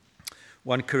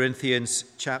1 Corinthians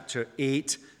chapter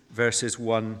 8, verses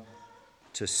 1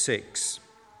 to 6.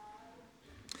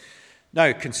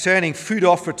 Now, concerning food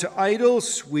offered to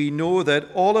idols, we know that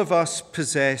all of us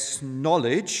possess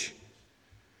knowledge.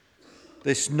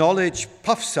 This knowledge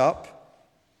puffs up,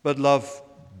 but love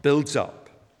builds up.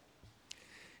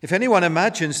 If anyone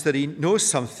imagines that he knows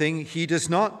something, he does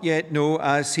not yet know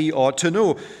as he ought to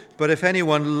know. But if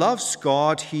anyone loves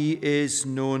God, he is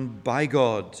known by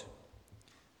God.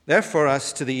 Therefore,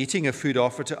 as to the eating of food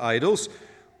offered to idols,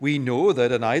 we know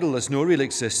that an idol has no real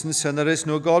existence and there is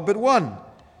no God but one.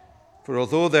 For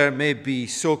although there may be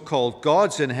so-called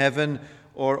gods in heaven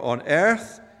or on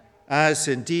earth, as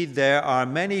indeed there are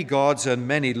many gods and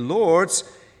many lords,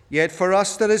 yet for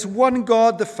us there is one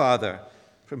God the Father,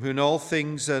 from whom all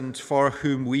things and for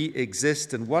whom we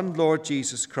exist, and one Lord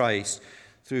Jesus Christ,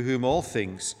 through whom all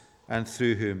things and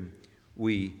through whom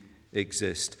we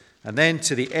exist. And then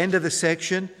to the end of the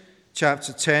section,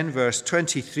 chapter 10, verse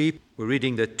 23, we're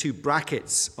reading the two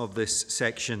brackets of this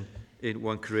section in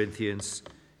 1 Corinthians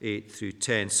 8 through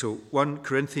 10. So 1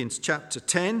 Corinthians chapter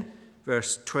 10,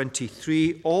 verse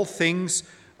 23, all things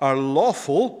are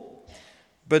lawful,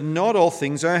 but not all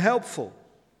things are helpful.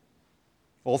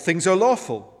 All things are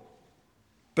lawful,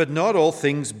 but not all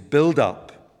things build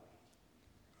up.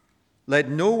 Let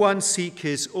no one seek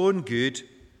his own good,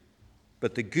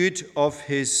 but the good of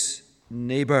his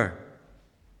neighbor.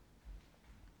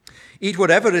 Eat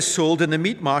whatever is sold in the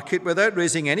meat market without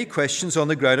raising any questions on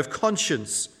the ground of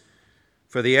conscience.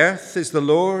 For the earth is the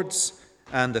Lord's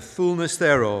and the fullness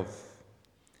thereof.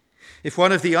 If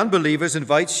one of the unbelievers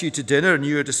invites you to dinner and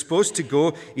you are disposed to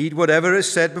go, eat whatever is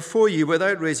set before you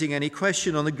without raising any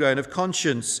question on the ground of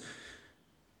conscience.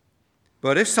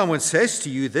 But if someone says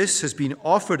to you, this has been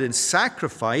offered in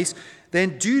sacrifice,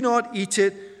 then do not eat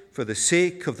it for the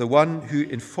sake of the one who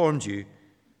informed you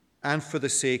and for the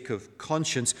sake of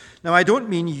conscience. Now, I don't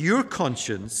mean your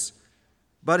conscience,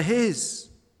 but his.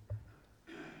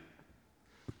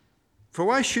 For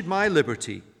why should my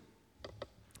liberty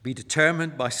be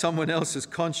determined by someone else's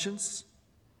conscience?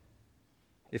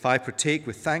 If I partake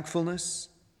with thankfulness,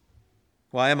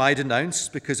 why am I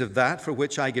denounced because of that for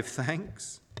which I give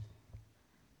thanks?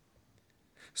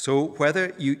 So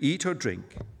whether you eat or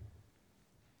drink,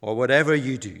 or whatever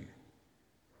you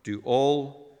do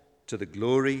all to the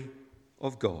glory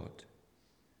of God.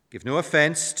 Give no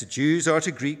offense to Jews or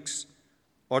to Greeks,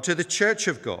 or to the church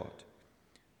of God,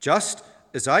 just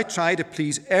as I try to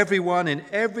please everyone in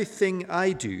everything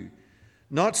I do,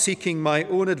 not seeking my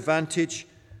own advantage,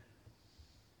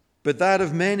 but that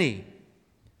of many,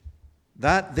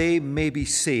 that they may be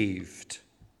saved.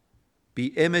 Be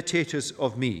imitators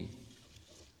of me,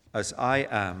 as I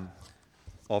am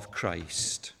of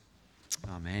Christ.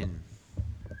 Amen.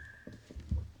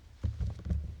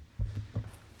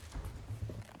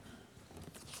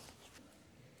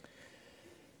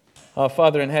 Our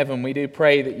Father in heaven, we do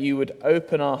pray that you would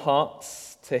open our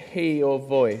hearts to hear your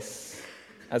voice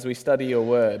as we study your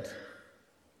word.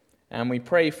 And we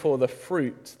pray for the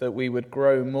fruit, that we would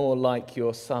grow more like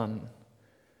your Son,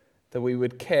 that we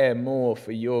would care more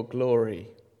for your glory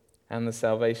and the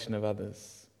salvation of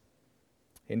others.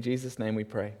 In Jesus' name we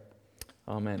pray.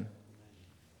 Amen.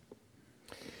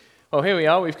 Well, here we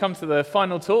are. We've come to the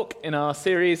final talk in our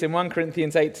series in 1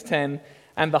 Corinthians 8 to 10.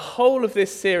 And the whole of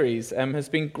this series has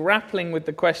been grappling with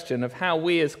the question of how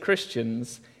we as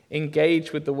Christians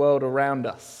engage with the world around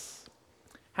us.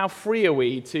 How free are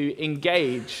we to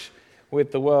engage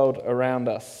with the world around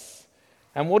us?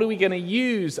 And what are we going to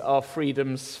use our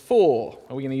freedoms for?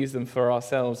 Are we going to use them for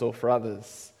ourselves or for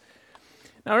others?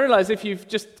 Now, I realize if you've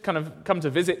just kind of come to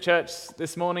visit church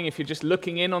this morning, if you're just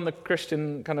looking in on the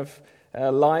Christian kind of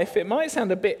life, it might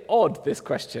sound a bit odd, this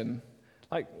question.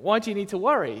 Like, why do you need to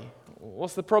worry?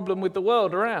 What's the problem with the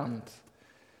world around?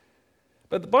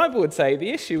 But the Bible would say the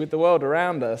issue with the world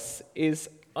around us is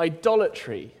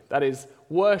idolatry, that is,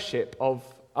 worship of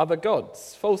other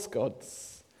gods, false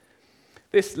gods.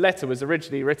 This letter was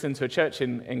originally written to a church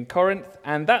in Corinth,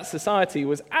 and that society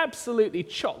was absolutely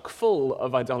chock full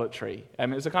of idolatry. It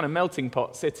was a kind of melting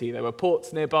pot city. There were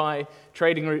ports nearby,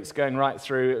 trading routes going right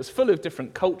through. It was full of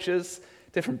different cultures,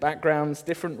 different backgrounds,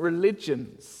 different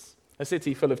religions. A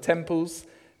city full of temples,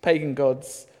 pagan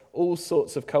gods, all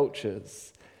sorts of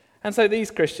cultures. And so these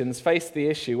Christians faced the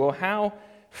issue, well, how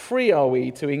free are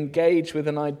we to engage with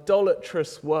an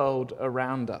idolatrous world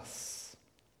around us?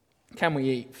 Can we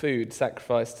eat food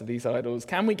sacrificed to these idols?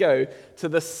 Can we go to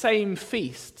the same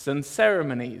feasts and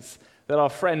ceremonies that our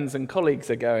friends and colleagues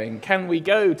are going? Can we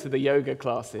go to the yoga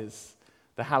classes,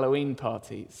 the Halloween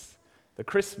parties, the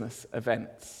Christmas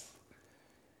events,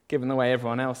 given the way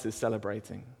everyone else is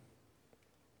celebrating?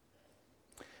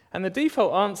 And the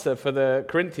default answer for the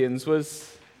Corinthians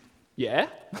was, yeah,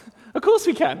 of course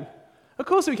we can. Of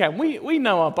course we can. We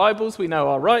know our Bibles, we know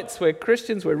our rights, we're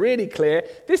Christians, we're really clear.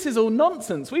 This is all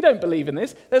nonsense. We don't believe in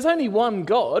this. There's only one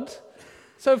God.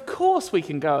 So of course we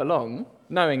can go along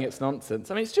knowing it's nonsense.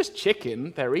 I mean, it's just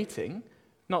chicken they're eating,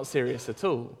 not serious at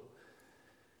all.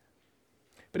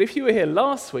 But if you were here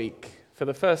last week for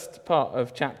the first part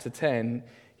of chapter 10,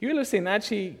 you will have seen that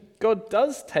actually God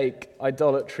does take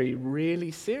idolatry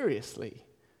really seriously.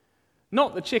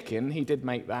 Not the chicken, he did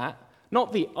make that.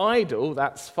 Not the idol,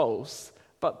 that's false.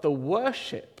 But the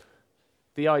worship,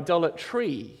 the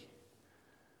idolatry,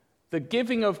 the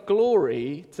giving of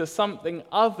glory to something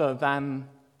other than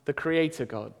the Creator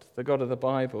God, the God of the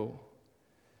Bible.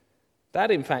 That,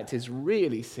 in fact, is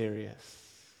really serious.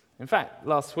 In fact,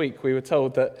 last week we were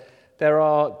told that there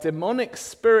are demonic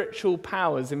spiritual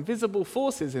powers, invisible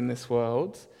forces in this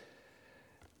world,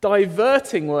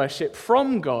 diverting worship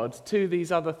from God to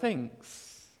these other things.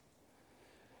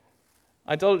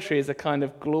 Idolatry is a kind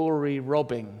of glory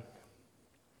robbing,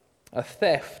 a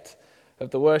theft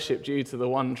of the worship due to the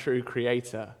one true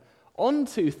Creator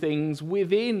onto things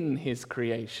within his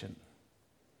creation.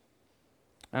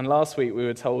 And last week we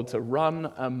were told to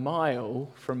run a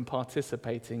mile from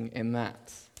participating in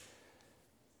that.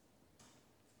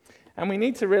 And we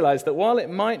need to realize that while it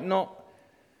might not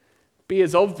be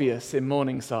as obvious in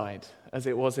Morningside as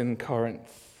it was in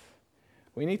Corinth,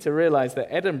 we need to realize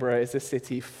that Edinburgh is a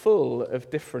city full of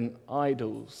different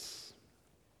idols.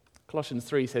 Colossians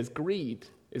 3 says greed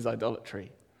is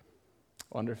idolatry.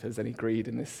 I wonder if there's any greed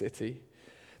in this city.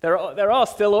 There are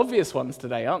still obvious ones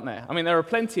today, aren't there? I mean, there are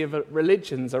plenty of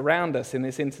religions around us in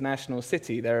this international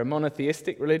city. There are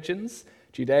monotheistic religions,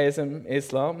 Judaism,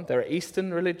 Islam. There are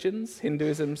Eastern religions,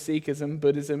 Hinduism, Sikhism,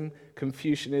 Buddhism,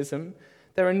 Confucianism.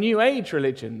 There are New Age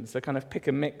religions, a kind of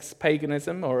pick-and-mix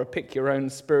paganism or a pick-your-own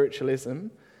spiritualism.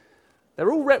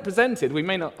 They're all represented. We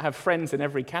may not have friends in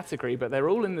every category, but they're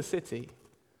all in the city.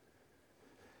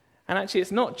 And actually,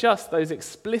 it's not just those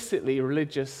explicitly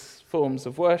religious forms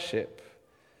of worship.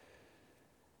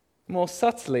 More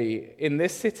subtly, in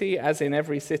this city, as in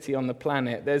every city on the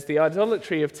planet, there's the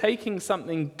idolatry of taking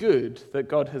something good that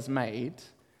God has made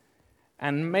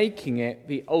and making it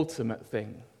the ultimate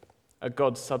thing, a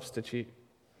God substitute.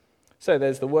 So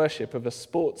there's the worship of a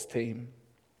sports team.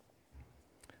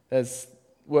 There's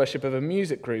worship of a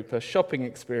music group, a shopping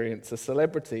experience, a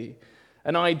celebrity,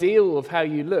 an ideal of how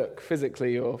you look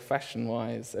physically or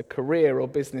fashion-wise, a career or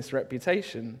business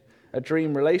reputation, a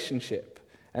dream relationship,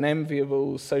 an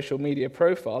enviable social media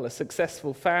profile, a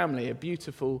successful family, a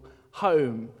beautiful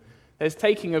home. There's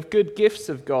taking of good gifts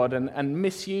of God and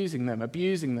misusing them,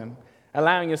 abusing them,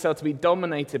 allowing yourself to be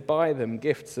dominated by them,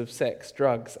 gifts of sex,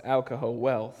 drugs, alcohol,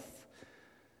 wealth.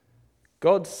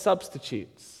 God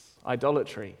substitutes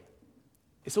idolatry.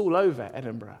 It's all over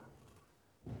Edinburgh.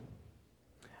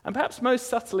 And perhaps most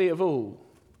subtly of all,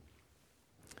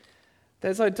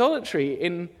 there's idolatry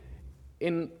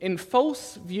in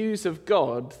false views of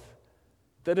God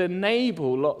that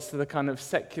enable lots of the kind of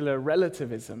secular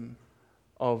relativism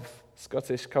of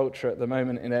Scottish culture at the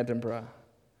moment in Edinburgh.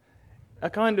 A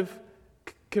kind of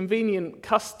convenient,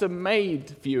 custom-made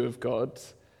view of God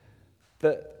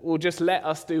that will just let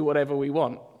us do whatever we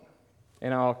want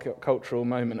in our cultural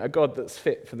moment. A God that's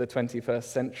fit for the 21st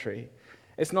century.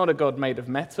 It's not a God made of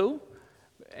metal.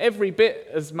 Every bit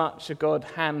as much a God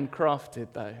handcrafted,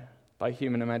 though, by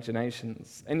human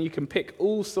imaginations. And you can pick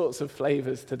all sorts of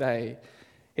flavors today.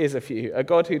 Here's a few. A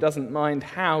God who doesn't mind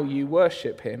how you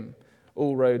worship him.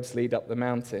 All roads lead up the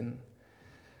mountain.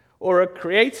 Or a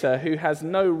creator who has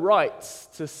no rights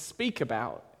to speak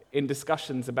about in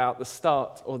discussions about the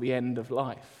start or the end of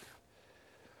life.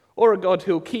 Or a God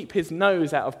who'll keep his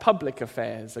nose out of public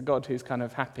affairs, a God who's kind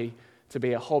of happy to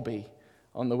be a hobby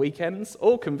on the weekends.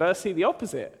 Or conversely, the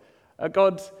opposite, a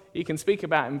God you can speak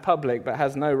about in public but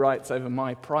has no rights over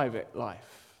my private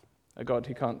life. A God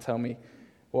who can't tell me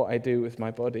what I do with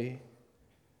my body.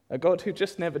 A God who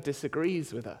just never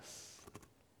disagrees with us.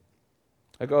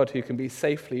 A God who can be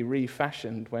safely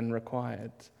refashioned when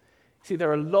required. See,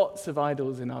 there are lots of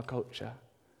idols in our culture,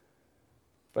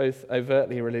 both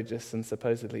overtly religious and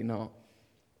supposedly not.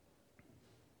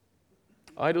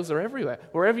 Idols are everywhere.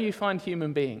 Wherever you find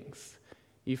human beings,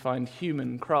 you find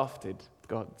human-crafted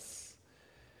gods.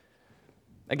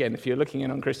 Again, if you're looking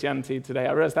in on Christianity today,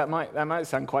 I realize that might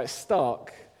sound quite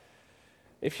stark.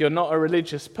 If you're not a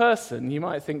religious person, you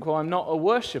might think, well, I'm not a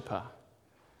worshipper.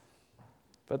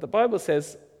 But the Bible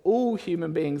says all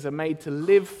human beings are made to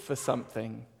live for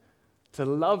something, to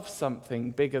love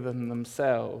something bigger than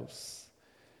themselves.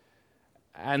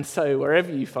 And so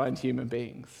wherever you find human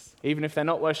beings, even if they're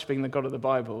not worshipping the God of the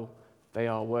Bible, they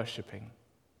are worshipping.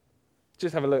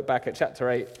 Just have a look back at chapter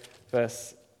 8,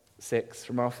 verse 6,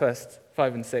 from our first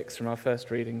 5 and 6 from our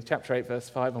first reading. Chapter 8, verse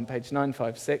 5 on page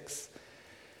 956.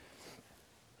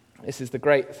 This is the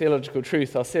great theological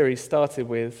truth our series started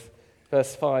with.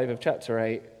 Verse 5 of chapter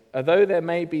 8. Although there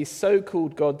may be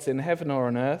so-called gods in heaven or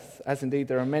on earth, as indeed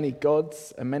there are many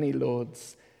gods and many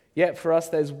lords, yet for us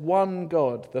there's one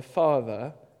God, the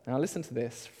Father. Now listen to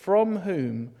this. From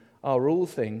whom are all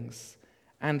things,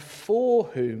 and for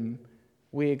whom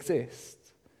we exist.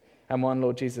 And one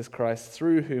Lord Jesus Christ,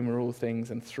 through whom are all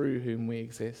things, and through whom we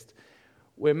exist.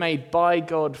 We're made by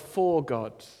God for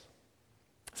God.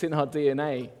 It's in our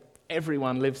DNA.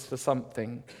 Everyone lives for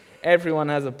something. Everyone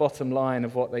has a bottom line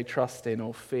of what they trust in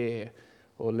or fear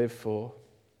or live for.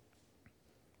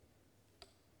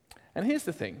 And here's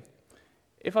the thing.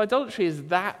 If idolatry is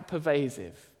that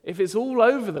pervasive, if it's all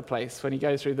over the place when you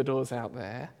go through the doors out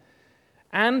there,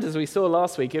 and as we saw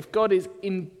last week, if God is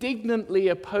indignantly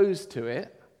opposed to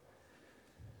it,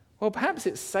 well, perhaps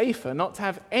it's safer not to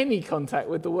have any contact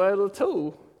with the world at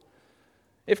all.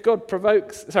 If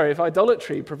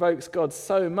idolatry provokes God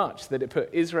so much that it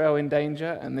put Israel in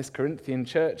danger and this Corinthian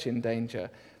church in danger,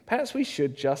 perhaps we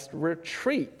should just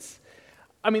retreat.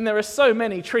 I mean, there are so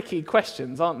many tricky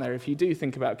questions, aren't there, if you do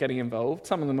think about getting involved.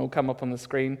 Some of them will come up on the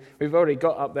screen. We've already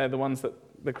got up there the ones that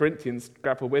the Corinthians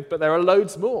grapple with, but there are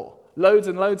loads more. Loads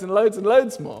and loads and loads and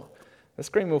loads more. The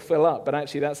screen will fill up, but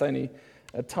actually that's only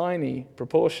a tiny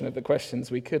proportion of the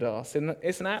questions we could ask. And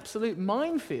it's an absolute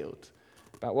minefield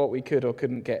about what we could or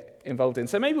couldn't get involved in.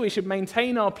 So maybe we should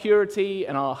maintain our purity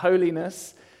and our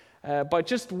holiness by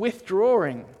just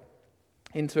withdrawing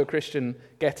into a Christian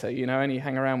ghetto, only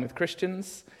hang around with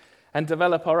Christians, and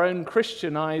develop our own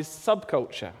Christianized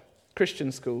subculture,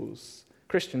 Christian schools,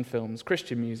 Christian films,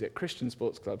 Christian music, Christian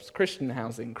sports clubs, Christian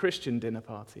housing, Christian dinner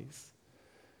parties,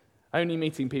 only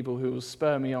meeting people who will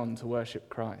spur me on to worship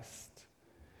Christ.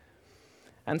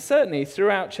 And certainly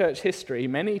throughout church history,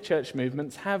 many church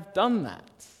movements have done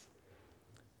that.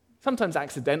 Sometimes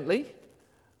accidentally,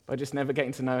 by just never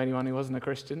getting to know anyone who wasn't a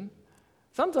Christian.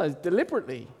 Sometimes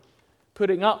deliberately,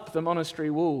 putting up the monastery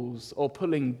walls or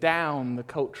pulling down the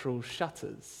cultural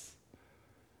shutters.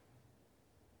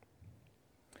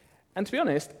 And to be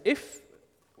honest, if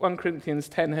 1 Corinthians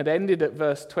 10 had ended at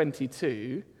verse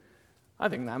 22, I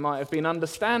think that might have been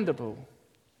understandable.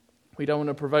 We don't want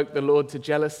to provoke the Lord to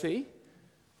jealousy.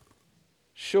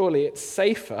 Surely it's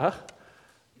safer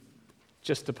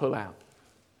just to pull out,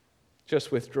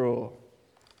 just withdraw,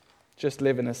 just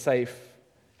live in a safe,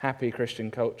 happy Christian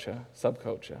culture,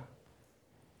 subculture.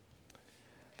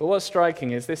 But what's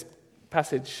striking is this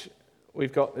passage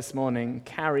we've got this morning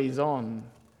carries on.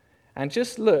 And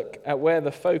just look at where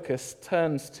the focus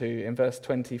turns to in verse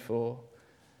 24.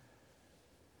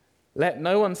 Let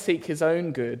no one seek his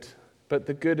own good, but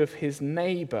the good of his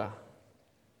neighbor.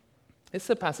 It's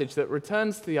a passage that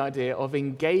returns to the idea of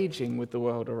engaging with the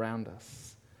world around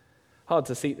us. Hard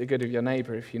to seek the good of your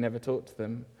neighbor if you never talk to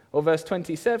them. Or verse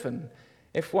 27,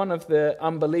 if one of the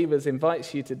unbelievers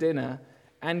invites you to dinner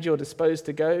and you're disposed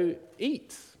to go,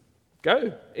 eat.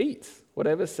 Go, eat,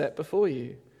 whatever's set before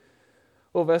you.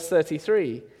 Or verse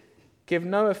 33, give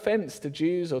no offense to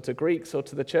Jews or to Greeks or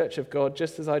to the church of God,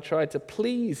 just as I try to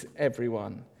please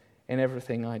everyone in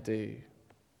everything I do.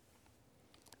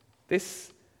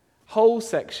 This whole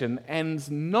section ends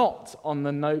not on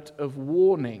the note of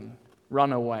warning,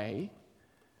 run away,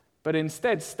 but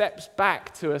instead steps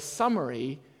back to a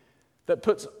summary that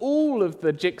puts all of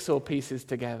the jigsaw pieces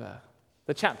together.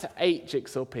 The chapter 8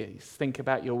 jigsaw piece, think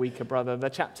about your weaker brother. The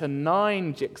chapter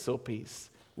 9 jigsaw piece,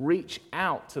 reach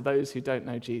out to those who don't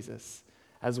know Jesus,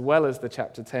 as well as the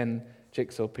chapter 10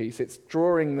 jigsaw piece. It's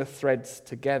drawing the threads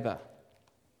together.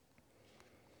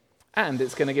 And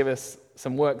it's going to give us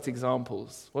some worked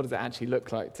examples. What does it actually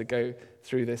look like to go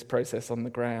through this process on the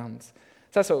ground? So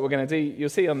that's what we're going to do. You'll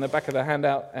see on the back of the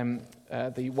handout,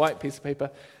 the white piece of paper,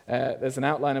 there's an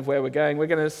outline of where we're going. We're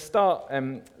going to start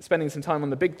spending some time on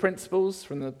the big principles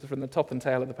from the top and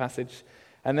tail of the passage,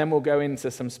 and then we'll go into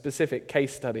some specific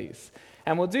case studies.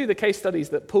 And we'll do the case studies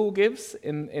that Paul gives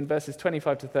in verses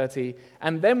 25 to 30,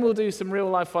 and then we'll do some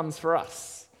real-life ones for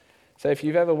us. So if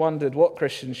you've ever wondered what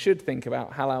Christians should think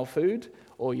about halal food,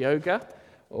 or yoga,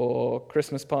 or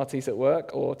Christmas parties at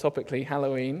work, or topically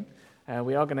Halloween,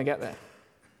 we are going to get there.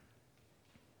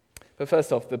 But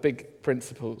first off, the big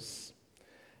principles.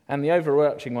 And the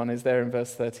overarching one is there in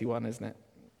verse 31, isn't it?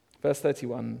 Verse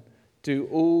 31, do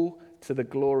all to the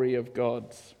glory of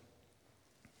God.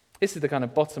 This is the kind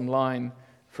of bottom line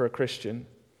for a Christian.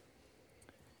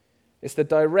 It's the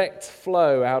direct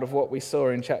flow out of what we saw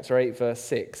in chapter 8, verse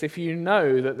 6. If you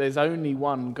know that there's only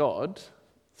one God,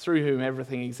 through whom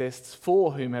everything exists,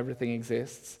 for whom everything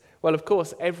exists, well, of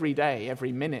course, every day,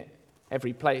 every minute,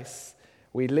 every place,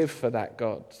 we live for that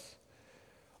God.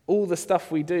 All the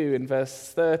stuff we do in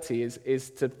verse 30 is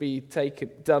to be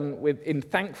done in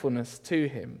thankfulness to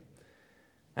him.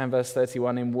 And verse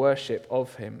 31, in worship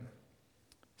of him.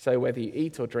 So whether you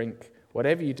eat or drink,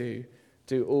 whatever you do,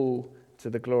 do all to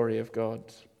the glory of God.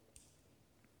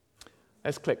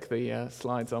 Let's click the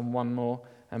slides on one more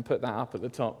and put that up at the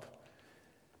top.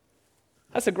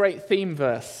 That's a great theme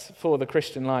verse for the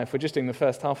Christian life. We're just doing the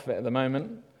first half of it at the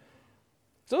moment.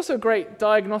 It's also a great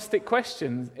diagnostic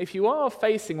question. If you are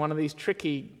facing one of these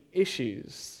tricky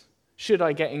issues, should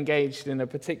I get engaged in a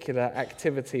particular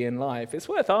activity in life? It's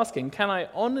worth asking, can I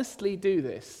honestly do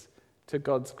this to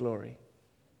God's glory?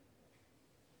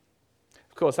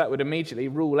 Of course, that would immediately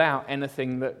rule out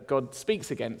anything that God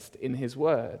speaks against in his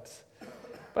words.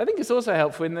 But I think it's also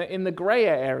helpful in the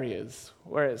grayer areas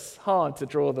where it's hard to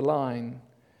draw the line.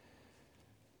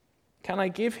 Can I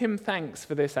give him thanks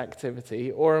for this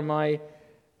activity, or am I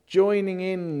joining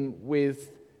in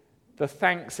with the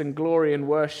thanks and glory and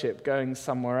worship going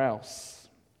somewhere else?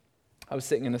 I was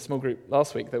sitting in a small group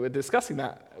last week that were discussing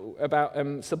that,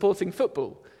 about supporting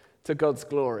football to God's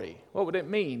glory. What would it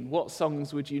mean? What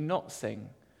songs would you not sing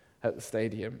at the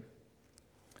stadium?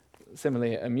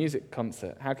 Similarly, at a music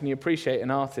concert, how can you appreciate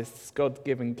an artist's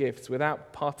God-given gifts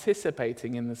without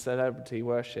participating in the celebrity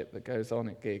worship that goes on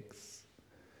at gigs?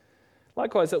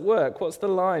 Likewise, at work, what's the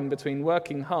line between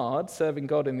working hard, serving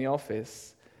God in the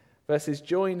office, versus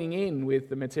joining in with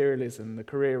the materialism, the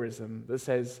careerism that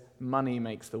says money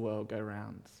makes the world go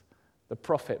round? The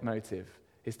profit motive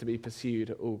is to be pursued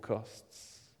at all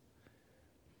costs.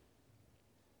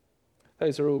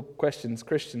 Those are all questions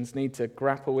Christians need to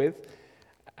grapple with.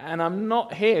 And I'm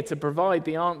not here to provide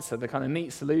the answer, the kind of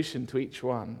neat solution to each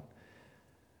one.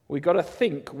 We've got to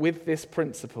think with this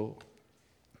principle.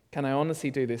 Can I honestly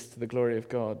do this to the glory of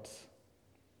God?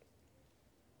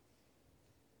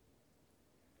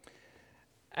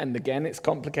 And again, it's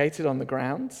complicated on the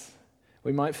grounds.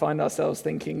 We might find ourselves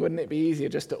thinking, wouldn't it be easier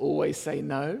just to always say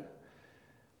no?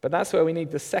 But that's where we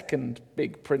need the second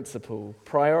big principle,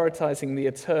 prioritizing the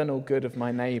eternal good of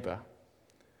my neighbor.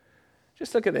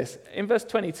 Just look at this. In verse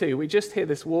 22, we just hear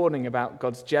this warning about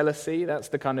God's jealousy. That's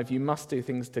the kind of you must do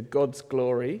things to God's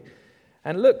glory.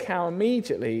 And look how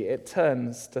immediately it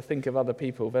turns to think of other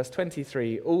people. Verse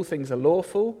 23, all things are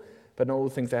lawful, but not all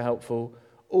things are helpful.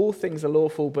 All things are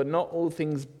lawful, but not all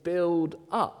things build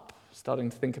up,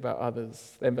 starting to think about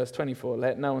others. Then verse 24,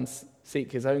 let no one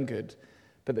seek his own good,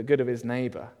 but the good of his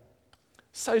neighbor.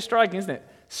 So striking, isn't it?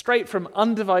 Straight from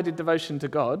undivided devotion to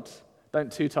God,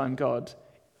 don't two-time God,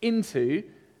 into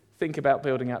think about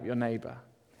building up your neighbor.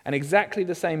 And exactly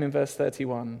the same in verse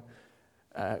 31.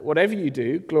 Whatever you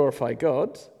do, glorify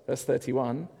God, verse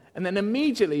 31. And then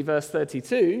immediately, verse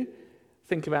 32,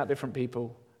 think about different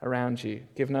people around you.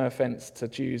 Give no offense to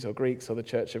Jews or Greeks or the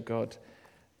church of God.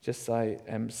 Just say,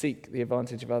 seek the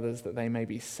advantage of others that they may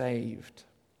be saved.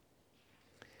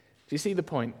 Do you see the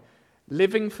point?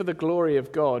 Living for the glory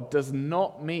of God does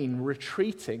not mean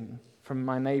retreating from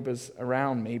my neighbors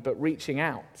around me, but reaching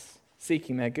out,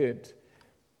 seeking their good.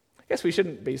 I guess we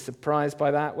shouldn't be surprised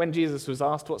by that. When Jesus was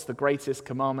asked what's the greatest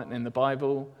commandment in the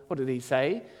Bible, what did he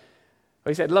say? Well,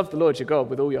 he said, love the Lord your God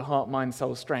with all your heart, mind,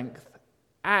 soul, strength,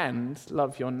 and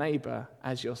love your neighbor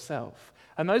as yourself.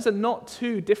 And those are not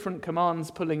two different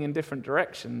commands pulling in different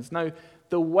directions. No,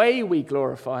 the way we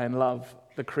glorify and love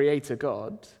the Creator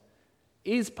God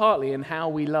is partly in how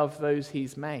we love those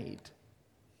he's made.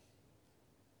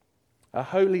 A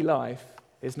holy life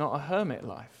is not a hermit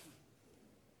life.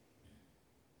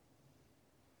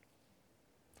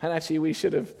 And actually, we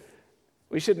should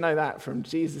know that from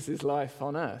Jesus' life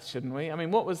on earth, shouldn't we? I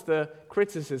mean, what was the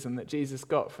criticism that Jesus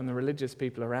got from the religious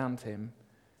people around him?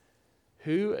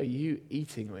 Who are you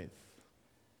eating with?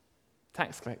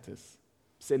 Tax collectors,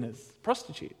 sinners,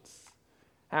 prostitutes.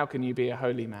 How can you be a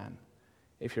holy man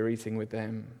if you're eating with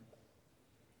them?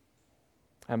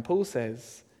 And Paul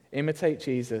says, imitate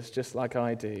Jesus just like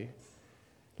I do.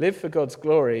 Live for God's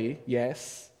glory,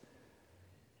 yes,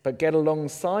 but get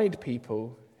alongside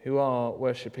people who are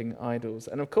worshipping idols.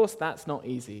 And of course, that's not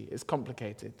easy. It's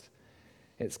complicated.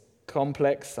 It's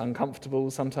complex,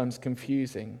 uncomfortable, sometimes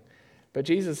confusing. But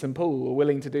Jesus and Paul were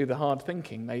willing to do the hard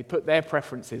thinking. They put their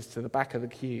preferences to the back of the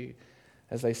queue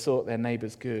as they sought their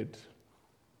neighbor's good.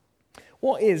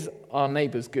 What is our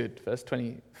neighbor's good? Verse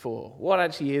 24. What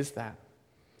actually is that?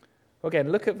 Well,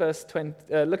 again, look at verse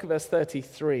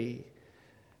 33.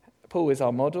 Paul is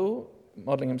our model.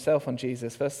 modeling himself on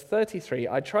Jesus. Verse 33,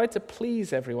 I try to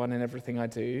please everyone in everything I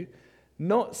do,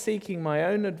 not seeking my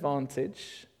own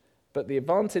advantage, but the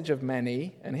advantage of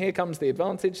many. And here comes the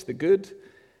advantage, the good,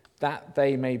 that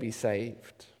they may be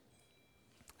saved.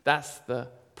 That's the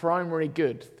primary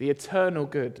good, the eternal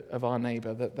good of our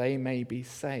neighbour, that they may be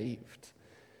saved.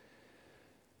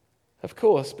 Of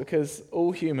course, because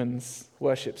all humans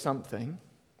worship something,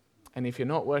 and if you're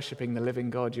not worshipping the living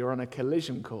God, you're on a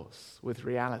collision course with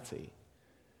reality.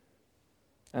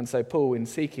 And so Paul, in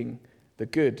seeking the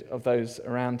good of those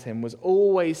around him, was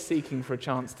always seeking for a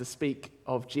chance to speak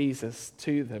of Jesus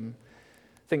to them.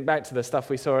 Think back to the stuff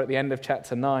we saw at the end of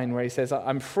chapter 9, where he says,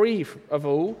 I'm free of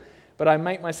all, but I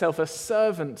make myself a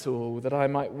servant to all, that I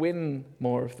might win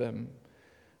more of them.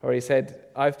 Or he said,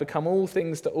 I've become all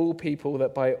things to all people,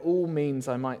 that by all means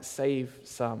I might save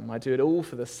some. I do it all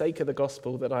for the sake of the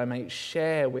gospel, that I may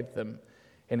share with them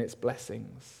in its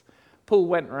blessings. Paul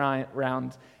went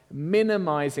around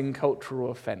minimizing cultural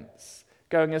offense,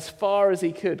 going as far as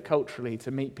he could culturally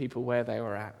to meet people where they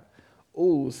were at,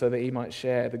 all so that he might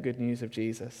share the good news of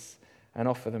Jesus and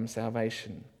offer them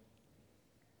salvation.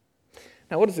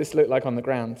 Now, what does this look like on the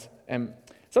ground?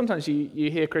 Sometimes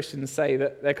you hear Christians say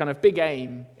that their kind of big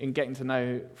aim in getting to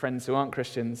know friends who aren't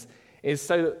Christians is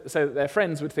so that their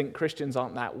friends would think Christians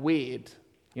aren't that weird.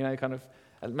 You know, kind of,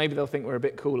 maybe they'll think we're a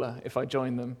bit cooler if I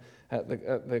join them at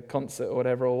the concert or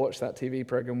whatever, or watch that TV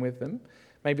program with them.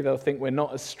 Maybe they'll think we're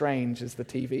not as strange as the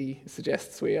TV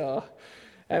suggests we are.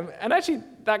 And actually,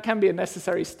 that can be a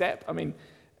necessary step. I mean,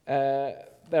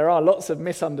 there are lots of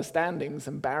misunderstandings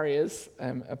and barriers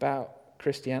about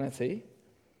Christianity.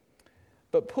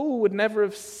 But Paul would never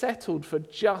have settled for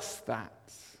just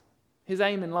that. His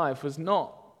aim in life was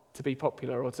not to be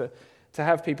popular or to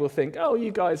have people think, oh,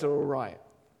 you guys are all right.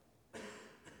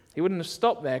 He wouldn't have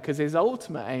stopped there because his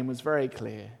ultimate aim was very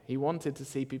clear. He wanted to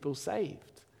see people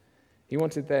saved. He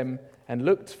wanted them and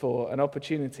looked for an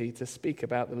opportunity to speak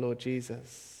about the Lord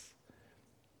Jesus.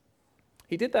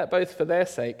 He did that both for their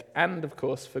sake and, of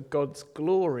course, for God's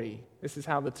glory. This is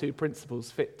how the two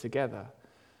principles fit together.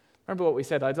 Remember what we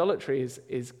said, idolatry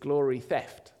is glory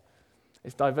theft.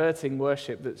 It's diverting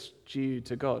worship that's due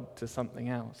to God to something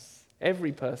else.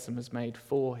 Every person was made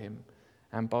for him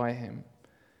and by him.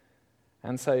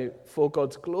 And so for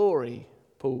God's glory,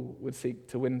 Paul would seek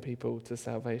to win people to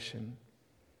salvation.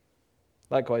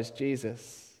 Likewise,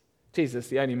 Jesus,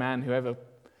 the only man who ever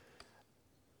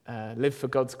lived for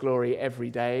God's glory every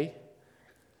day,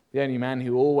 the only man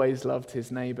who always loved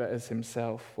his neighbor as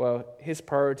himself, well, his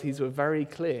priorities were very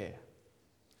clear.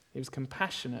 He was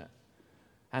compassionate,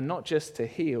 and not just to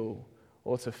heal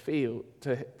or to feed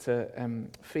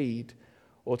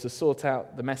or to sort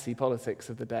out the messy politics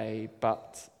of the day,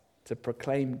 but to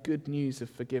proclaim good news of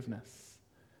forgiveness,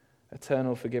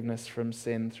 eternal forgiveness from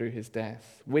sin through his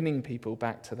death, winning people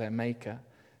back to their Maker.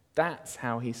 That's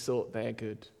how he sought their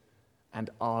good and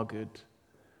our good.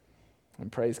 And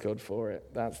praise God for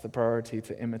it. That's the priority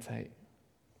to imitate.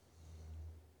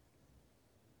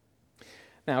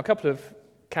 Now, a couple of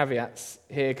caveats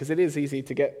here, because it is easy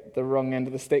to get the wrong end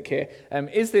of the stick here.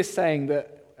 Is this saying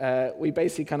that we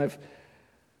basically kind of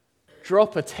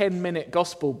drop a 10-minute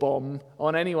gospel bomb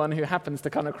on anyone who happens to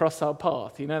kind of cross our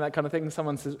path? You know, that kind of thing.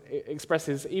 Someone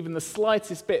expresses even the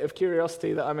slightest bit of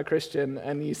curiosity that I'm a Christian,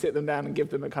 and you sit them down and give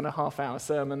them a kind of half-hour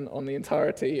sermon on the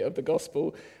entirety of the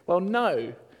gospel. Well,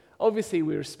 no. Obviously,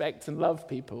 we respect and love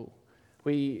people.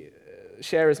 We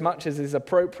share as much as is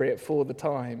appropriate for the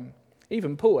time.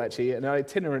 Even Paul, actually, in an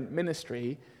itinerant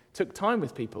ministry, took time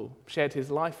with people, shared his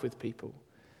life with people,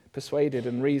 persuaded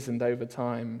and reasoned over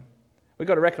time. We've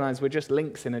got to recognize we're just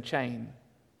links in a chain.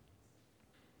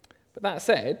 But that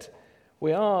said,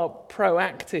 we are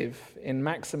proactive in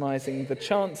maximizing the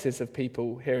chances of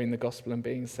people hearing the gospel and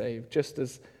being saved, just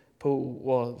as Paul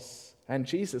was and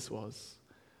Jesus was,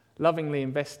 lovingly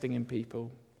investing in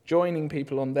people, joining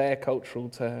people on their cultural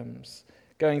terms,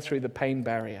 going through the pain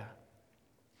barrier.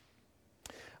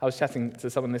 I was chatting to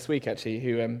someone this week, actually,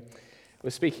 who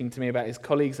was speaking to me about his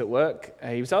colleagues at work.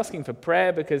 He was asking for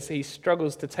prayer because he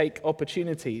struggles to take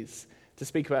opportunities to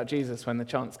speak about Jesus when the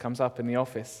chance comes up in the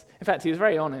office. In fact, he was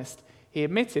very honest. He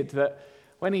admitted that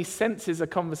when he senses a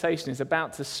conversation is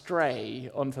about to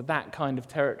stray onto that kind of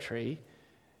territory,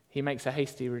 he makes a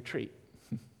hasty retreat.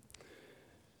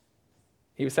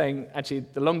 He was saying, actually,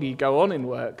 the longer you go on in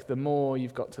work, the more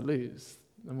you've got to lose,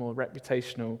 the more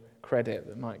reputational credit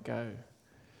that might go.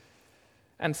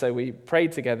 And so we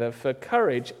prayed together for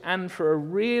courage and for a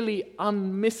really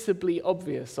unmissably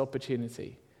obvious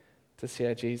opportunity to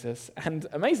share Jesus. And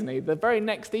amazingly, the very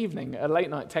next evening, a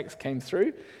late-night text came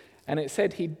through, and it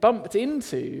said he'd bumped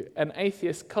into an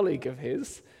atheist colleague of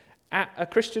his at a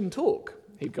Christian talk.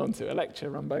 He'd gone to a lecture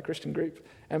run by a Christian group,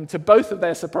 to both of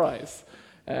their surprise.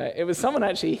 It was someone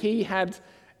actually he'd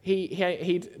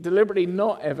deliberately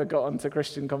not ever got onto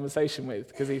Christian conversation with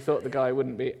because he thought the guy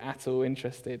wouldn't be at all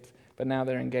interested. But now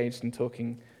they're engaged in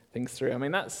talking things through. I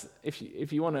mean, that's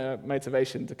if you want a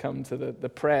motivation to come to the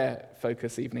prayer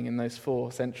focus evening in those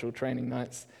 4 central training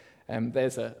nights,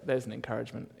 there's an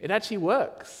encouragement. It actually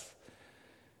works.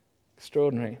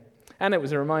 Extraordinary. And it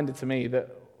was a reminder to me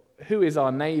that who is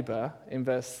our neighbour in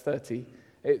verse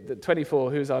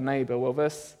 24, who's our neighbour? Well,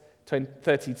 verse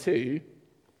 32,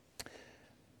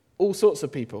 all sorts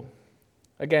of people.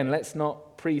 Again, let's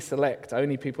not pre-select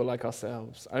only people like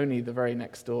ourselves, only the very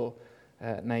next door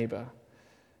neighbour.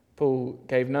 Paul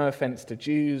gave no offence to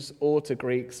Jews or to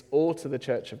Greeks or to the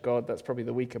church of God. That's probably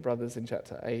the weaker brothers in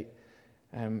chapter 8.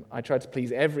 I try to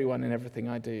please everyone in everything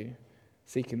I do,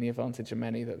 seeking the advantage of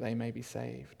many that they may be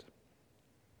saved.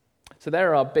 So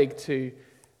there are our big 2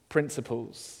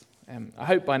 principles. I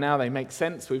hope by now they make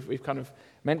sense. We've kind of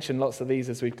mentioned lots of these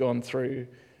as we've gone through.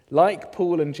 Like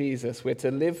Paul and Jesus, we're to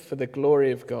live for the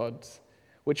glory of God,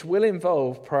 which will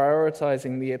involve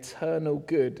prioritizing the eternal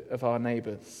good of our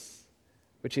neighbors,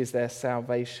 which is their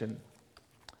salvation.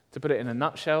 To put it in a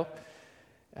nutshell,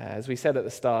 as we said at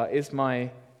the start, is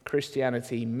my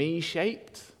Christianity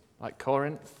me-shaped, like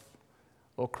Corinth,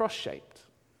 or cross-shaped,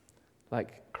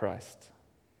 like Christ?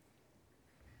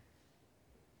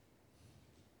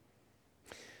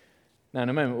 Now, in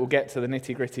a moment, we'll get to the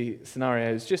nitty-gritty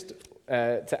scenarios. Just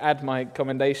to add my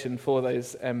commendation for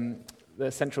those,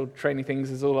 the central training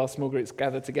things as all our small groups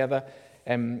gather together.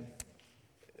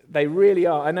 They really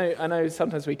are. I know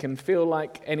sometimes we can feel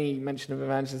like any mention of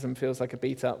evangelism feels like a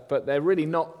beat-up, but they're really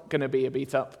not going to be a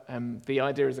beat-up. The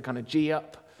idea is a kind of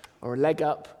G-up or a leg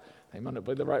up. They might not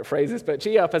be the right phrases, but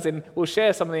G-up as in we'll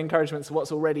share some of the encouragements of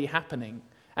what's already happening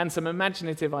and some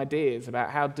imaginative ideas about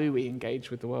how do we engage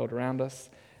with the world around us.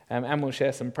 And we'll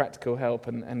share some practical help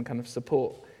and kind of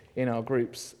support in our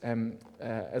groups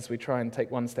as we try and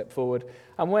take one step forward.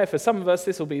 And where for some of us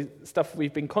this will be stuff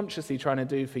we've been consciously trying to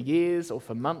do for years or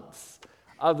for months.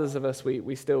 Others of us,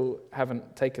 we still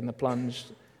haven't taken the plunge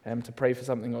to pray for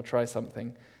something or try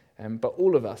something. But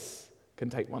all of us can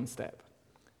take one step.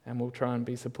 And we'll try and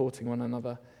be supporting one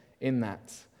another in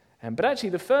that. But actually,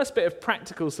 the first bit of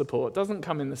practical support doesn't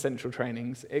come in the central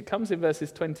trainings. It comes in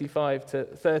verses 25 to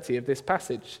 30 of this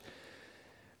passage.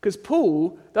 Because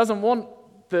Paul doesn't want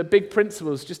the big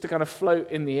principles just to kind of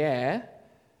float in the air.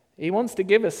 He wants to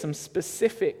give us some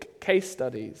specific case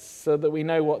studies so that we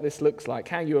know what this looks like,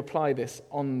 how you apply this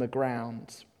on the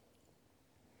ground.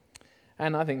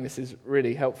 And I think this is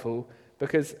really helpful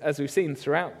because, as we've seen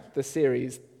throughout the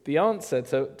series, the answer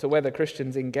to whether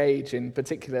Christians engage in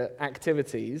particular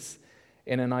activities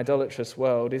in an idolatrous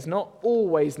world is not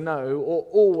always no or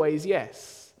always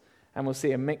yes. And we'll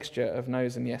see a mixture of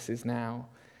no's and yeses now.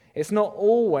 It's not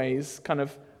always kind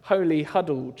of holy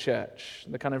huddle church,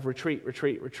 the kind of retreat.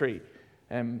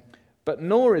 But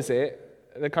nor is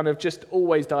it the kind of just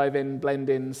always dive in, blend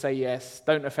in, say yes,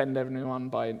 don't offend everyone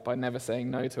by never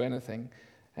saying no to anything.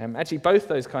 Actually, both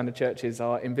those kind of churches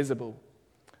are invisible.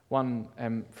 One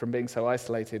from being so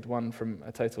isolated, one from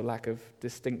a total lack of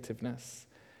distinctiveness.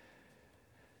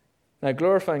 Now,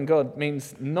 glorifying God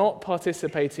means not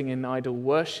participating in idol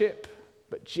worship,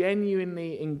 but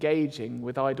genuinely engaging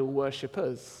with idol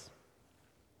worshippers.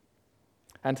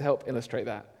 And to help illustrate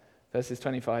that, verses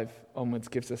 25 onwards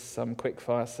gives us some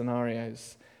quick-fire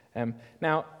scenarios.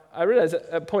 Now, I realize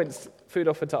at points food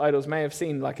offered to idols may have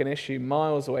seemed like an issue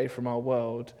miles away from our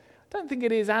world. I don't think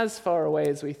it is as far away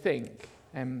as we think.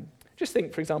 Just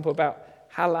think, for example,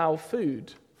 about halal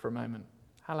food for a moment.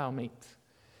 Halal meat.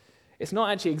 It's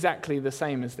not actually exactly the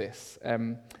same as this.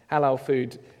 Halal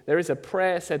food, there is a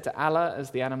prayer said to Allah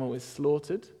as the animal is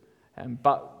slaughtered,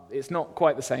 but it's not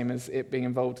quite the same as it being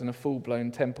involved in a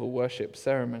full-blown temple worship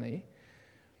ceremony.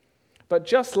 But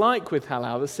just like with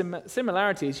halal, the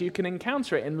similarity is you can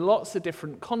encounter it in lots of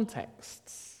different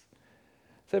contexts.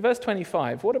 So verse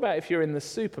 25, what about if you're in the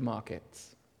supermarket?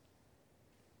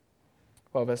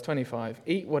 Well, verse 25,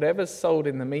 eat whatever's sold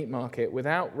in the meat market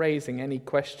without raising any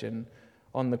question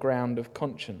on the ground of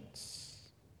conscience.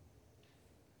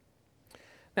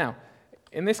 Now,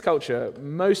 in this culture,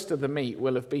 most of the meat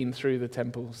will have been through the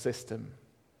temple system.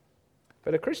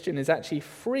 But a Christian is actually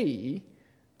free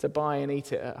to buy and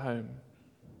eat it at home.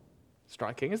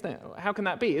 Striking, isn't it? How can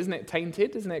that be? Isn't it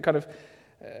tainted? Isn't it kind of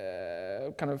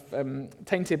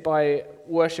tainted by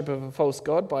worship of a false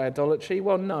god, by idolatry?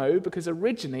 Well, no, because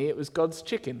originally it was God's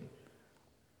chicken.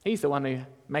 He's the one who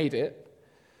made it.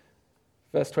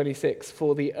 Verse 26,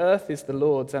 for the earth is the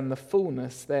Lord's and the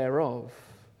fullness thereof.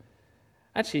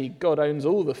 Actually, God owns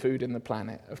all the food in the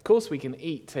planet. Of course we can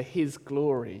eat to his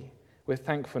glory with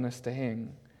thankfulness to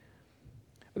him.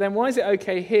 But then why is it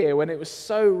okay here when it was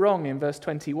so wrong in verse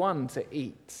 21 to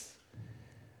eat?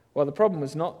 Well, the problem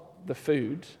was not the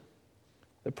food.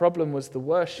 The problem was the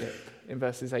worship in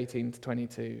verses 18 to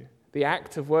 22. The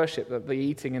act of worship that the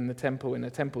eating in the temple, in a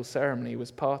temple ceremony,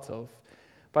 was part of.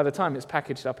 By the time it's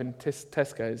packaged up in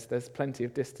Tesco's, there's plenty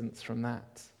of distance from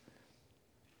that.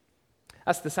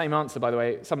 That's the same answer, by the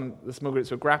way. Some of the small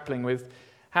groups were grappling with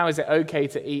how is it okay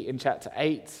to eat in chapter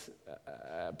 8,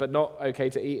 but not okay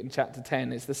to eat in chapter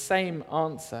 10. It's the same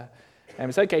answer.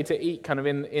 It's okay to eat kind of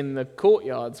in the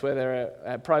courtyards where there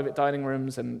are private dining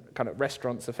rooms and kind of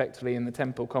restaurants effectively in the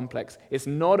temple complex. It's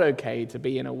not okay to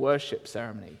be in a worship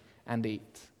ceremony and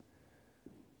eat.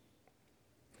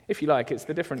 If you like, it's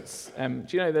the difference. Do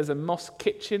you know there's a Mosque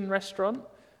Kitchen restaurant?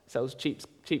 Sells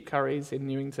cheap curries in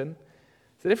Newington.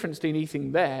 It's the difference between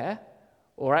eating there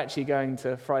or actually going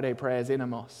to Friday prayers in a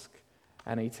mosque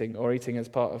and eating as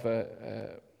part of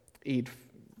a Eid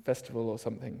festival or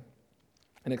something,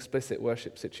 an explicit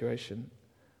worship situation.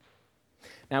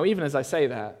 Now, even as I say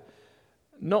that,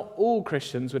 not all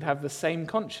Christians would have the same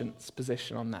conscience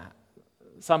position on that.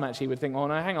 Some actually would think, oh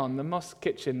no, hang on, the Mosque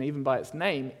Kitchen, even by its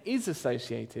name, is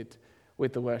associated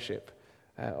with the worship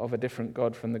of a different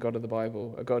God from the God of the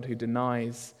Bible, a God who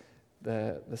denies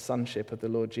the sonship of the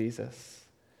Lord Jesus,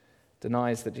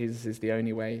 denies that Jesus is the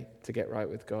only way to get right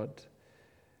with God.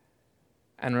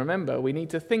 And remember, we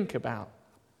need to think about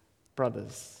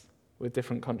brothers with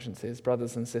different consciences,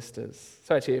 brothers and sisters.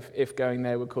 So actually, if going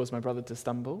there would cause my brother to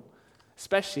stumble,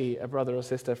 especially a brother or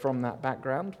sister from that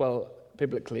background, well,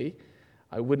 biblically,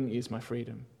 I wouldn't use my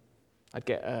freedom. I'd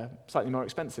get a slightly more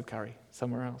expensive curry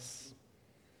somewhere else.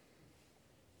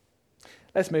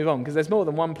 Let's move on, because there's more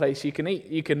than one place you can eat.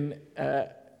 You can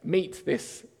meet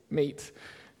this meat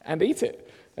and eat it.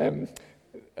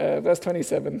 Verse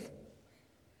 27,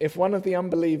 if one of the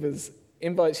unbelievers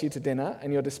invites you to dinner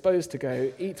and you're disposed to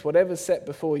go, eat whatever's set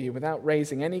before you without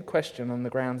raising any question on the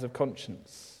grounds of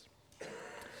conscience.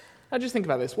 Now just think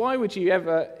about this. Why would you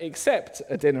ever accept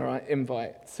a dinner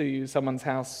invite to someone's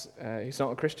house who's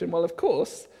not a Christian? Well, of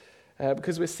course,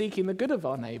 because we're seeking the good of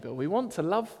our neighbour. We want to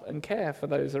love and care for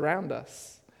those around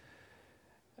us.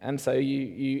 And so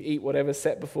you eat whatever's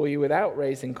set before you without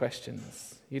raising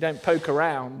questions. You don't poke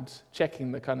around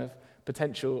checking the kind of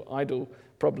potential idol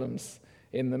problems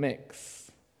in the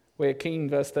mix. We're keen,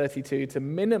 verse 32, to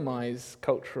minimize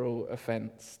cultural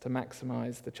offense, to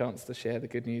maximize the chance to share the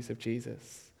good news of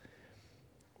Jesus.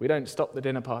 We don't stop the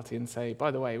dinner party and say, by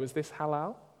the way, was this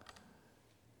halal?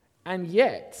 And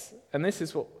yet, and this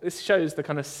shows the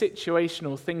kind of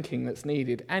situational thinking that's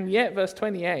needed, and yet, verse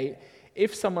 28,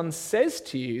 if someone says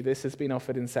to you this has been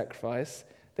offered in sacrifice,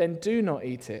 then do not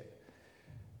eat it,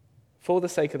 for the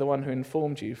sake of the one who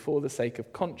informed you, for the sake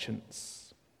of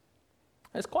conscience.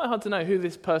 It's quite hard to know who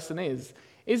this person is.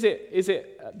 Is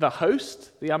it the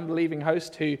host, the unbelieving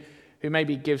host who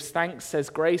maybe gives thanks, says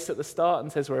grace at the start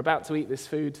and says we're about to eat this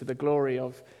food to the glory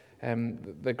of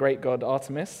the great god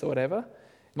Artemis or whatever?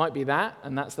 It might be that,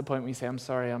 and that's the point where you say, I'm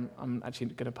sorry, I'm actually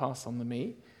going to pass on the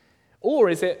meat. Or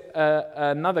is it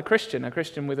another Christian, a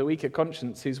Christian with a weaker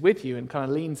conscience who's with you and kind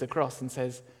of leans across and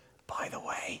says, by the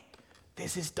way,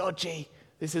 this is dodgy.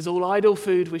 This is all idol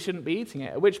food. We shouldn't be eating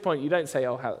it. At which point you don't say,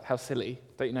 oh, how silly.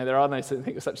 Don't you know there are no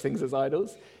such things as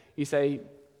idols? You say,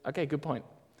 okay, good point.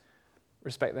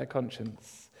 Respect their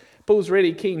conscience. Paul's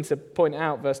really keen to point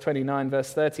out, verse 29,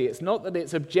 verse 30, it's not that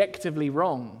it's objectively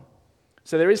wrong.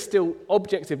 So there is still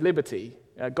objective liberty.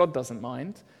 God doesn't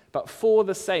mind. But for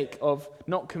the sake of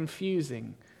not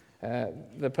confusing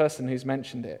the person who's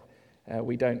mentioned it,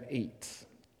 we don't eat.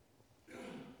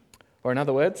 Or in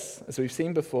other words, as we've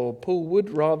seen before, Paul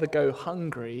would rather go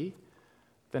hungry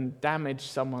than damage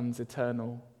someone's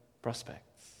eternal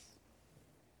prospects.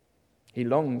 He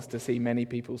longs to see many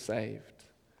people saved.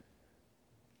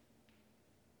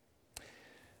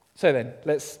 So then,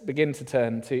 let's begin to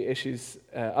turn to issues,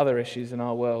 other issues in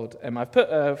our world. I've put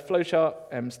a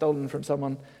flowchart, stolen from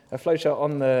someone, a flowchart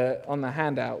on the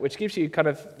handout, which gives you kind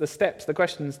of the steps, the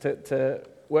questions to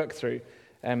work through.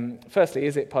 Firstly,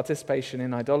 is it participation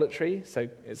in idolatry? So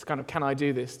it's kind of, can I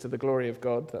do this to the glory of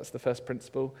God? That's the first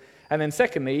principle. And then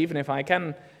secondly, even if I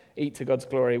can eat to God's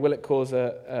glory, will it cause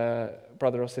a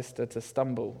brother or sister to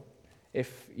stumble?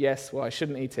 If yes, well, I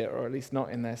shouldn't eat it, or at least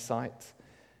not in their sight.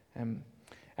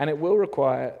 And it will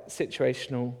require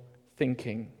situational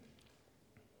thinking.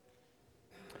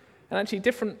 And actually,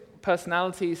 different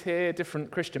personalities here, different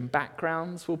Christian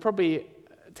backgrounds will probably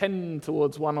tend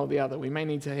towards one or the other. We may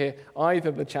need to hear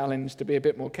either the challenge to be a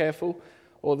bit more careful,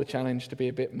 or the challenge to be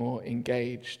a bit more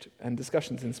engaged. And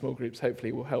discussions in small groups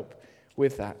hopefully will help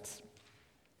with that.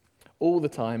 All the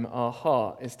time, our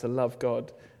heart is to love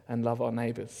God and love our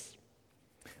neighbours.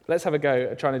 Let's have a go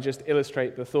at trying to just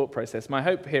illustrate the thought process. My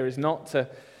hope here is not to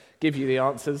give you the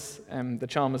answers, the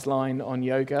Chalmers line on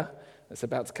yoga that's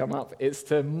about to come up. It's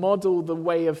to model the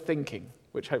way of thinking,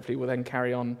 which hopefully will then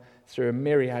carry on through a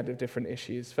myriad of different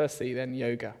issues. Firstly, then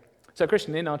yoga. So a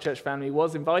Christian in our church family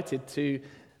was invited to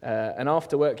an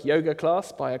after-work yoga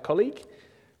class by a colleague.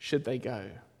 Should they go?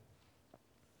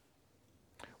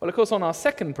 Well, of course, on our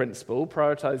second principle,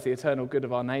 prioritise the eternal good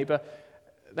of our neighbour,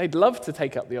 they'd love to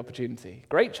take up the opportunity.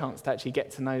 Great chance to actually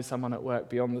get to know someone at work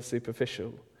beyond the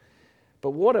superficial.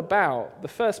 But what about the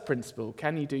first principle?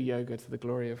 Can you do yoga to the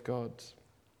glory of God?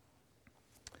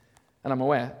 And I'm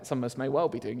aware some of us may well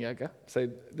be doing yoga. So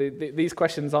these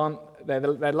questions they're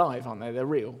live, aren't they? They're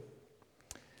real.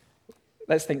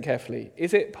 Let's think carefully.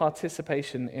 Is it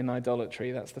participation in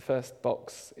idolatry? That's the first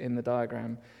box in the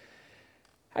diagram.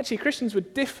 Actually, Christians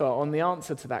would differ on the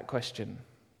answer to that question.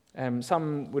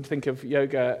 Some would think of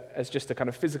yoga as just a kind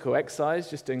of physical exercise,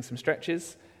 just doing some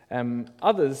stretches.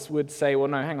 Others would say, well,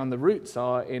 no, hang on, the roots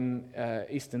are in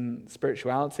Eastern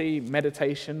spirituality,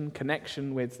 meditation,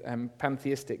 connection with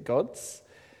pantheistic gods.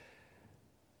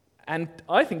 And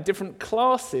I think different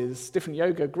classes, different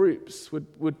yoga groups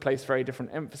would place very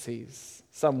different emphases.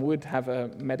 Some would have a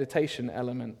meditation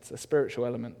element, a spiritual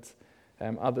element.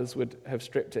 Others would have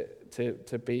stripped it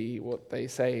to be what they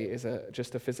say is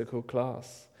just a physical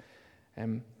class.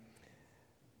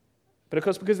 But of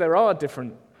course, because there are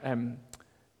different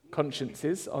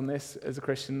consciences on this as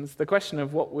Christians, the question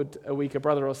of what would a weaker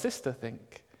brother or sister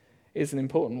think is an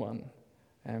important one.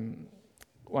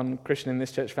 One Christian in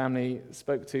this church family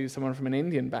spoke to someone from an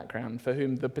Indian background for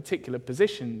whom the particular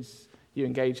positions you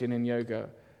engage in yoga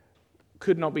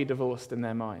could not be divorced in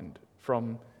their mind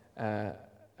from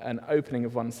an opening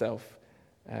of oneself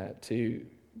to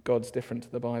God's different to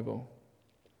the Bible.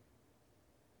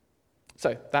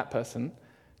 So that person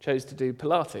chose to do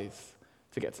Pilates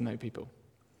to get to know people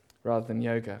rather than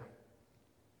yoga.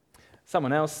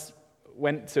 Someone else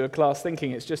went to a class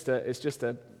thinking it's just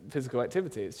a physical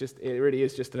activity. It really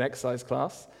is just an exercise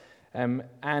class.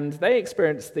 And they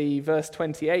experienced the verse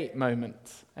 28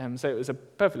 moment. So it was a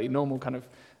perfectly normal kind of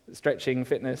stretching,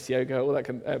 fitness, yoga, all that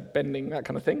kind of bending, that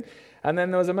kind of thing. And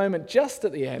then there was a moment just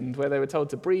at the end where they were told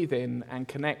to breathe in and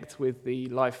connect with the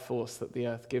life force that the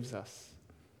earth gives us.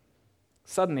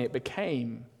 Suddenly it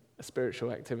became a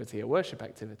spiritual activity, a worship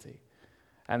activity.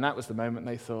 And that was the moment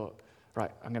they thought,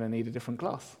 right, I'm going to need a different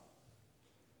class.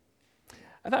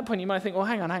 At that point you might think, well,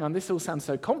 hang on, this all sounds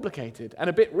so complicated and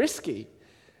a bit risky.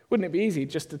 Wouldn't it be easy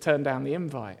just to turn down the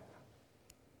invite?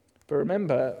 But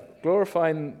remember,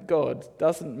 glorifying God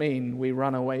doesn't mean we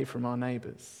run away from our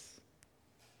neighbours.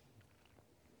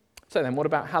 So then, what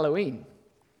about Halloween?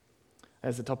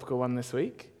 There's a topical one this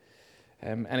week.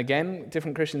 And again,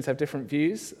 different Christians have different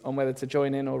views on whether to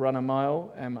join in or run a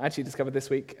mile. I actually discovered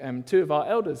this week 2 of our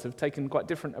elders have taken quite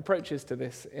different approaches to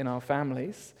this in our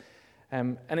families.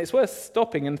 And it's worth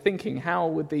stopping and thinking, how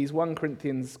would these 1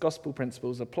 Corinthians gospel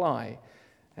principles apply?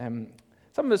 Some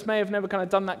of us may have never kind of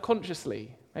done that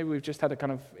consciously. Maybe we've just had a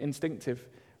kind of instinctive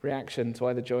reaction to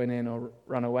either join in or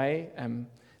run away.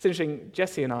 It's interesting,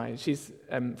 Jessie and I, she's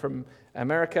from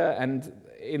America, and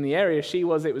in the area she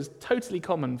was, it was totally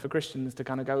common for Christians to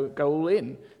kind of go all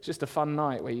in. It's just a fun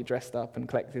night where you dressed up and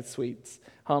collected sweets,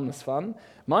 harmless fun.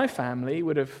 My family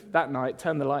would have, that night,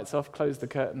 turned the lights off, closed the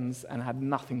curtains, and had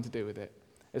nothing to do with it.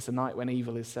 It's a night when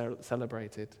evil is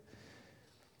celebrated.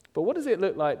 But what does it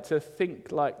look like to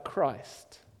think like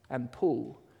Christ and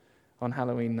Paul on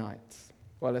Halloween nights?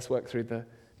 Well, let's work through the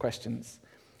questions.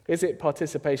 Is it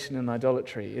participation in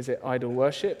idolatry? Is it idol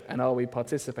worship? And are we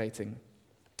participating?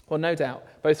 Well, no doubt,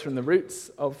 both from the roots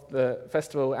of the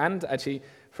festival and actually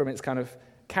from its kind of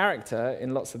character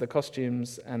in lots of the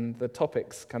costumes and the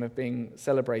topics kind of being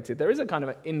celebrated, there is a kind of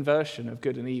an inversion of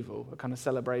good and evil, a kind of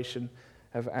celebration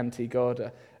of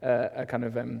anti-God, a kind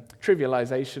of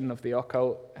trivialization of the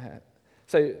occult.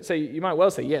 So you might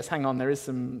well say, yes, hang on, there is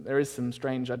some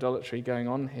strange idolatry going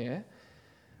on here.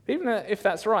 But even if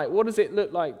that's right, what does it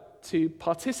look like to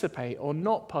participate or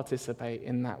not participate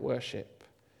in that worship?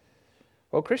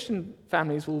 Well, Christian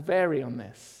families will vary on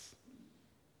this.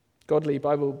 Godly,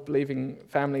 Bible-believing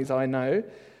families I know,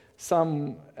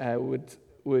 some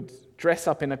would dress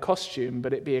up in a costume,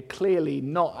 but it be clearly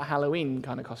not a Halloween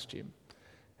kind of costume,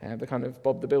 the kind of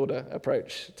Bob the Builder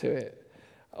approach to it,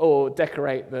 or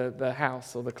decorate the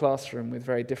house or the classroom with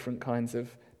very different kinds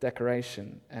of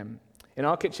decoration. In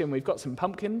our kitchen, we've got some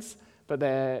pumpkins, but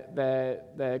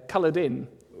they're coloured in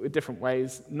with different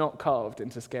ways, not carved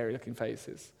into scary-looking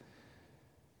faces.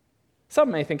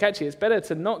 Some may think, actually, it's better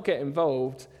to not get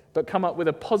involved, but come up with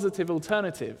a positive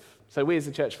alternative. So we as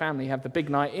a church family have the big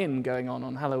night in going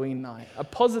on Halloween night, a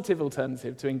positive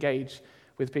alternative to engage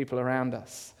with people around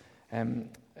us.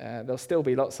 There'll still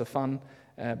be lots of fun,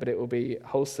 but it will be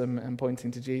wholesome and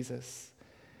pointing to Jesus.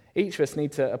 Each of us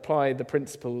need to apply the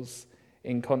principles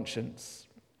in conscience.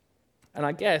 And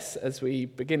I guess as we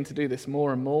begin to do this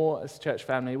more and more as a church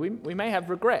family, we may have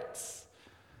regrets.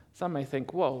 Some may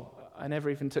think, whoa, I never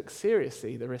even took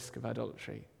seriously the risk of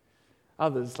idolatry.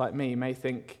 Others, like me, may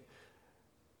think,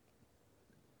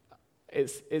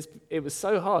 it was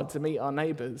so hard to meet our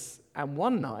neighbours, and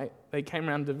one night they came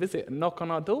round to visit and knock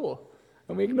on our door,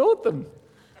 and we ignored them.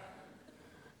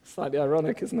 Slightly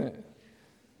ironic, isn't it?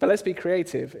 But let's be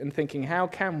creative in thinking, how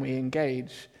can we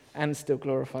engage and still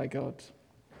glorify God?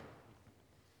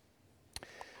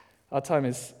 Our time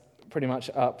is pretty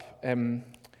much up.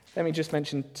 Let me just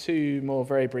mention two more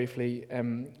very briefly,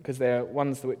 because they're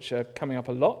ones which are coming up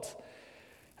a lot.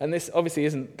 And this obviously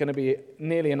isn't going to be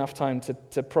nearly enough time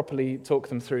to properly talk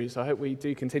them through, so I hope we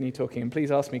do continue talking. And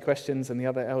please ask me questions, and the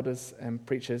other elders and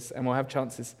preachers, and we'll have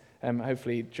chances,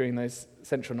 hopefully, during those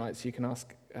central nights, you can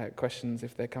ask questions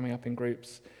if they're coming up in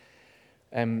groups.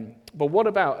 But what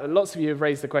about, lots of you have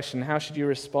raised the question, how should you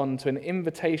respond to an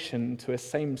invitation to a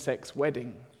same-sex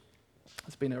wedding?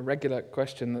 It's been a regular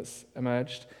question that's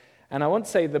emerged. And I want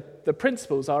to say the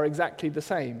principles are exactly the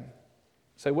same.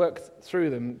 So work through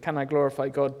them. Can I glorify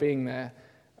God being there?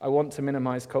 I want to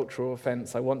minimize cultural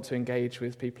offense. I want to engage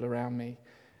with people around me.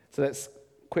 So let's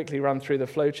quickly run through the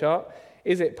flowchart.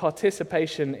 Is it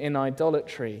participation in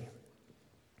idolatry?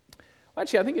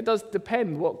 Actually, I think it does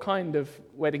depend what kind of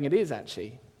wedding it is,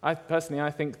 actually. I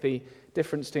think the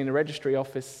difference between a registry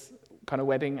office kind of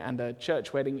wedding and a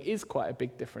church wedding is quite a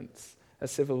big difference, a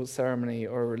civil ceremony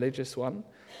or a religious one.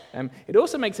 It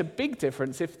also makes a big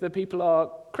difference if the people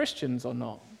are Christians or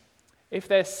not. If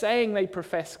they're saying they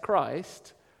profess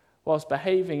Christ whilst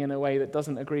behaving in a way that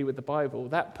doesn't agree with the Bible,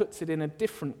 that puts it in a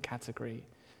different category.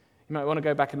 You might want to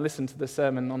go back and listen to the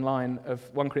sermon online of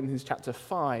 1 Corinthians chapter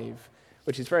 5,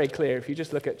 which is very clear. If you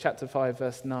just look at chapter 5,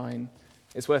 verse 9,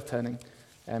 it's worth turning.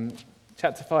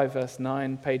 Chapter 5, verse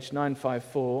 9, page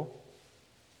 954.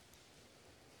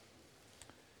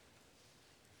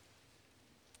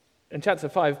 In chapter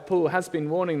 5, Paul has been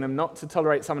warning them not to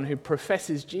tolerate someone who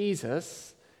professes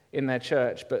Jesus in their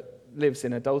church but lives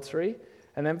in adultery.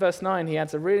 And then verse 9, he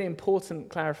adds a really important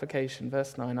clarification.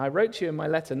 Verse 9, I wrote to you in my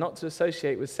letter not to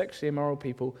associate with sexually immoral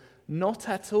people, not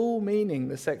at all meaning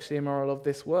the sexually immoral of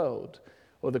this world,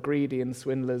 or the greedy and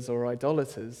swindlers or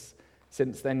idolaters,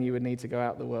 since then you would need to go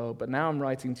out the world. But now I'm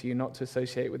writing to you not to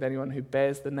associate with anyone who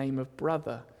bears the name of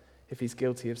brother, if he's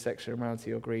guilty of sexual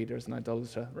immorality or greed, or is an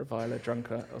idolater, reviler,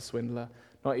 drunkard, or swindler,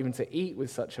 not even to eat with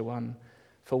such a one.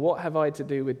 For what have I to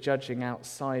do with judging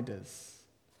outsiders?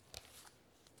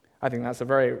 I think that's a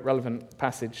very relevant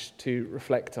passage to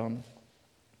reflect on.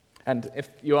 And if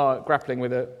you are grappling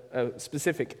with a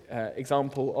specific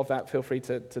example of that, feel free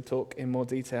to talk in more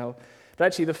detail. But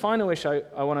actually, the final issue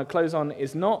I want to close on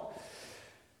is not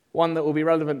one that will be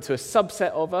relevant to a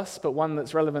subset of us, but one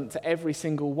that's relevant to every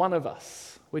single one of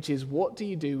us, which is, what do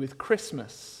you do with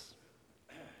Christmas?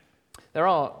 There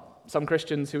are some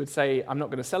Christians who would say, I'm not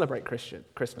going to celebrate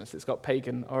Christmas. It's got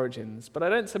pagan origins. But I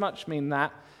don't so much mean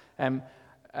that.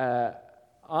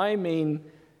 I mean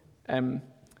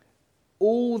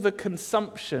all the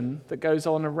consumption that goes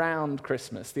on around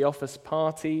Christmas, the office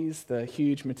parties, the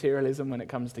huge materialism when it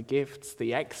comes to gifts,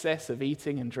 the excess of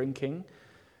eating and drinking.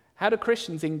 How do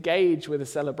Christians engage with a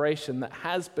celebration that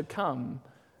has become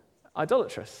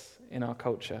idolatrous in our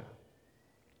culture?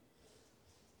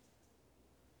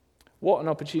 What an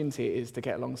opportunity it is to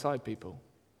get alongside people.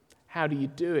 How do you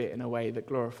do it in a way that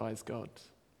glorifies God?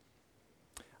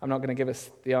 I'm not going to give us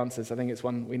the answers. I think it's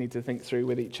one we need to think through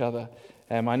with each other.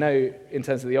 I know in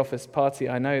terms of the office party,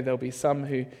 I know there'll be some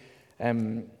who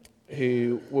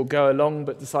will go along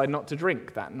but decide not to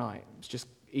drink that night. It's just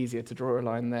easier to draw a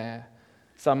line there.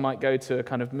 Some might go to a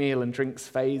kind of meal and drinks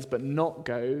phase but not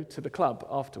go to the club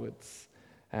afterwards.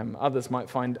 Others might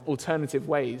find alternative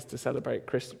ways to celebrate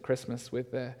Christmas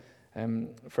with their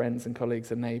friends and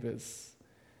colleagues and neighbours.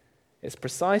 It's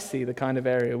precisely the kind of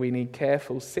area we need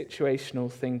careful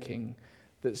situational thinking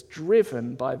that's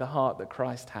driven by the heart that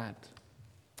Christ had,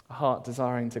 a heart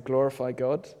desiring to glorify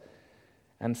God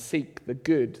and seek the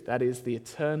good that is the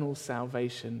eternal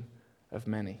salvation of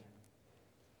many.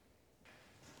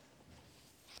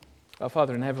 Our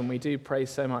Father in heaven, we do pray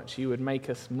so much you would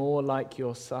make us more like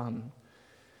your Son.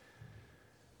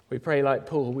 We pray, like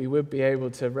Paul, we would be able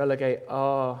to relegate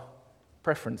our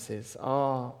preferences,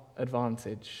 our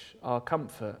advantage, our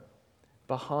comfort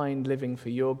behind living for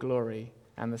your glory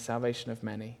and the salvation of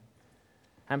many.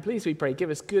 And please, we pray, give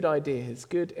us good ideas,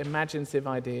 good imaginative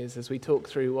ideas as we talk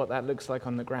through what that looks like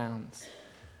on the grounds.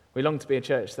 We long to be a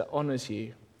church that honours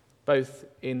you, both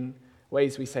in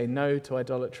ways we say no to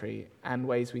idolatry and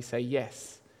ways we say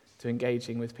yes to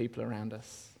engaging with people around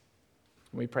us.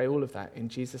 And we pray all of that in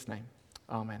Jesus' name.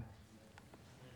 Amen.